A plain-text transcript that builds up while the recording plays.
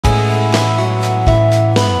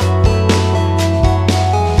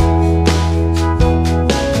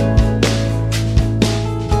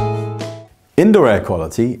Indoor air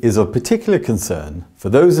quality is of particular concern for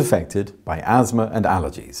those affected by asthma and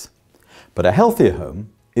allergies, but a healthier home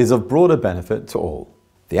is of broader benefit to all.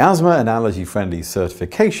 The Asthma and Allergy Friendly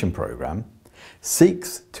Certification Programme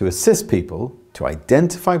seeks to assist people to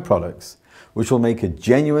identify products which will make a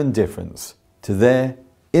genuine difference to their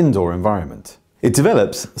indoor environment. It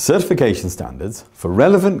develops certification standards for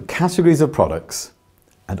relevant categories of products,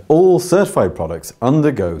 and all certified products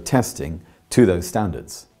undergo testing to those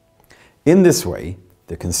standards. In this way,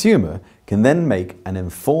 the consumer can then make an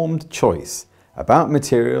informed choice about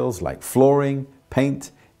materials like flooring,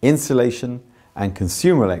 paint, insulation, and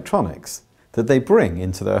consumer electronics that they bring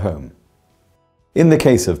into their home. In the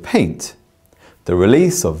case of paint, the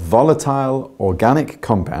release of volatile organic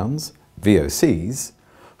compounds, VOCs,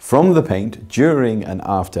 from the paint during and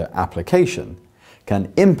after application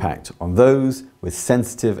can impact on those with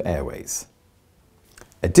sensitive airways.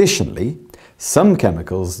 Additionally, some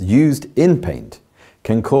chemicals used in paint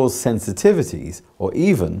can cause sensitivities or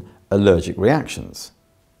even allergic reactions.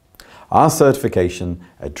 Our certification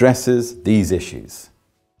addresses these issues.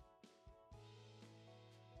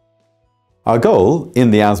 Our goal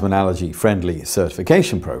in the Asthma and Allergy Friendly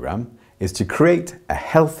Certification Programme is to create a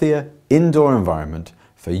healthier indoor environment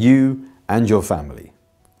for you and your family.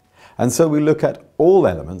 And so we look at all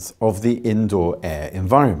elements of the indoor air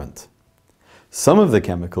environment. Some of the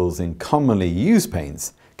chemicals in commonly used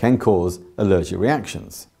paints can cause allergic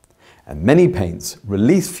reactions, and many paints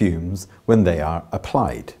release fumes when they are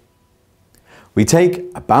applied. We take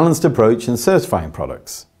a balanced approach in certifying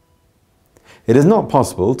products. It is not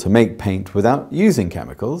possible to make paint without using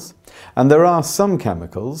chemicals, and there are some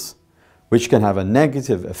chemicals which can have a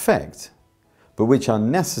negative effect, but which are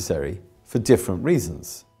necessary for different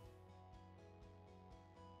reasons.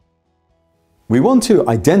 We want to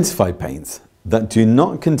identify paints that do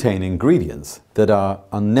not contain ingredients that are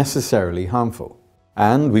unnecessarily harmful.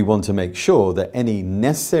 And we want to make sure that any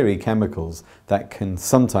necessary chemicals that can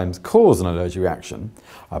sometimes cause an allergic reaction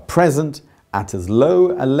are present at as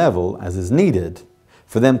low a level as is needed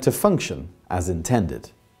for them to function as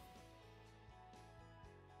intended.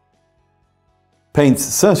 Paints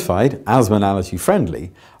certified asthma and allergy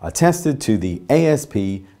friendly are tested to the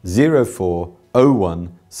ASP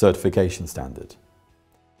 0401 certification standard.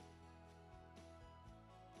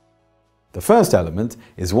 The first element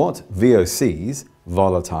is what VOCs,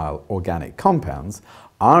 volatile organic compounds,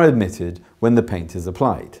 are emitted when the paint is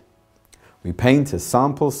applied. We paint a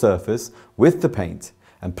sample surface with the paint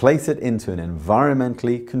and place it into an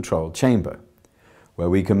environmentally controlled chamber, where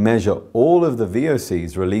we can measure all of the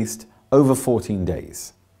VOCs released over 14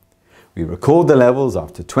 days. We record the levels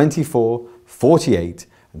after 24, 48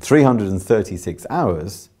 and 336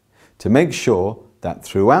 hours to make sure that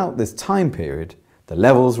throughout this time period the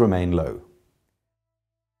levels remain low.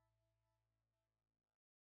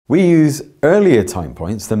 We use earlier time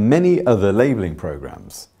points than many other labelling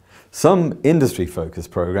programs. Some industry-focused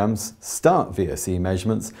programs start VOC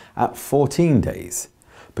measurements at 14 days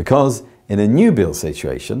because in a new build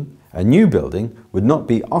situation, a new building would not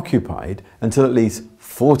be occupied until at least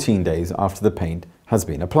 14 days after the paint has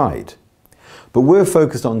been applied. But we're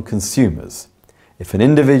focused on consumers. If an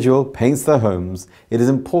individual paints their homes, it is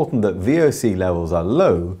important that VOC levels are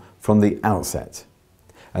low from the outset.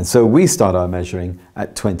 And so we start our measuring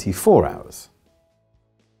at 24 hours.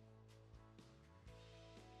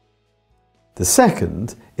 The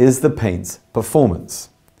second is the paint's performance.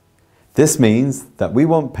 This means that we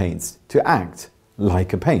want paints to act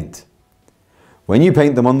like a paint. When you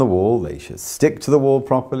paint them on the wall, they should stick to the wall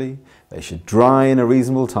properly, they should dry in a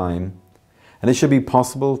reasonable time, and it should be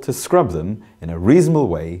possible to scrub them in a reasonable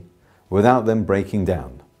way without them breaking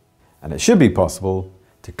down. And it should be possible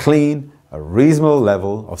to clean a reasonable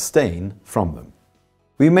level of stain from them.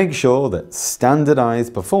 We make sure that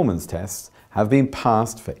standardized performance tests have been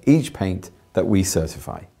passed for each paint that we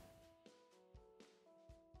certify.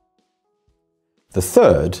 The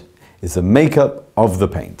third is the makeup of the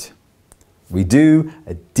paint. We do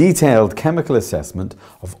a detailed chemical assessment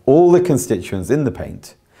of all the constituents in the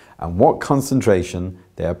paint and what concentration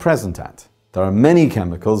they are present at. There are many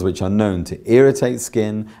chemicals which are known to irritate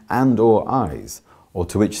skin and/or eyes, or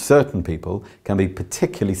to which certain people can be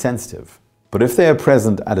particularly sensitive. But if they are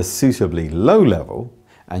present at a suitably low level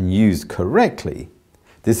and used correctly,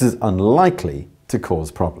 this is unlikely to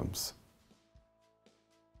cause problems.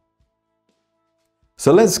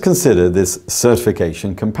 So let's consider this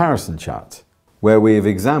certification comparison chart, where we have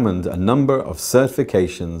examined a number of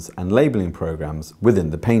certifications and labelling programs within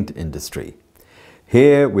the paint industry.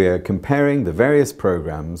 Here we are comparing the various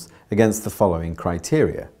programs against the following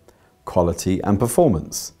criteria: quality and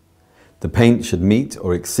performance, The paint should meet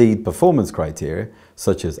or exceed performance criteria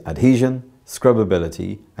such as adhesion,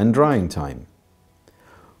 scrubbability, and drying time.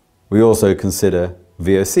 We also consider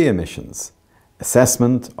VOC emissions,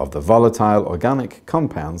 assessment of the volatile organic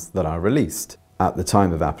compounds that are released at the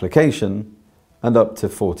time of application and up to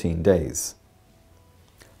 14 days.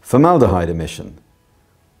 Formaldehyde emission,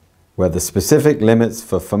 where the specific limits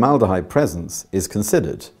for formaldehyde presence is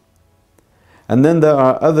considered. And then there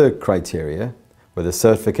are other criteria where the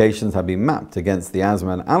certifications have been mapped against the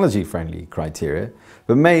asthma and allergy friendly criteria,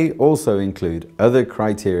 but may also include other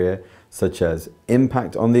criteria such as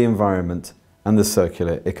impact on the environment and the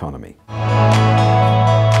circular economy.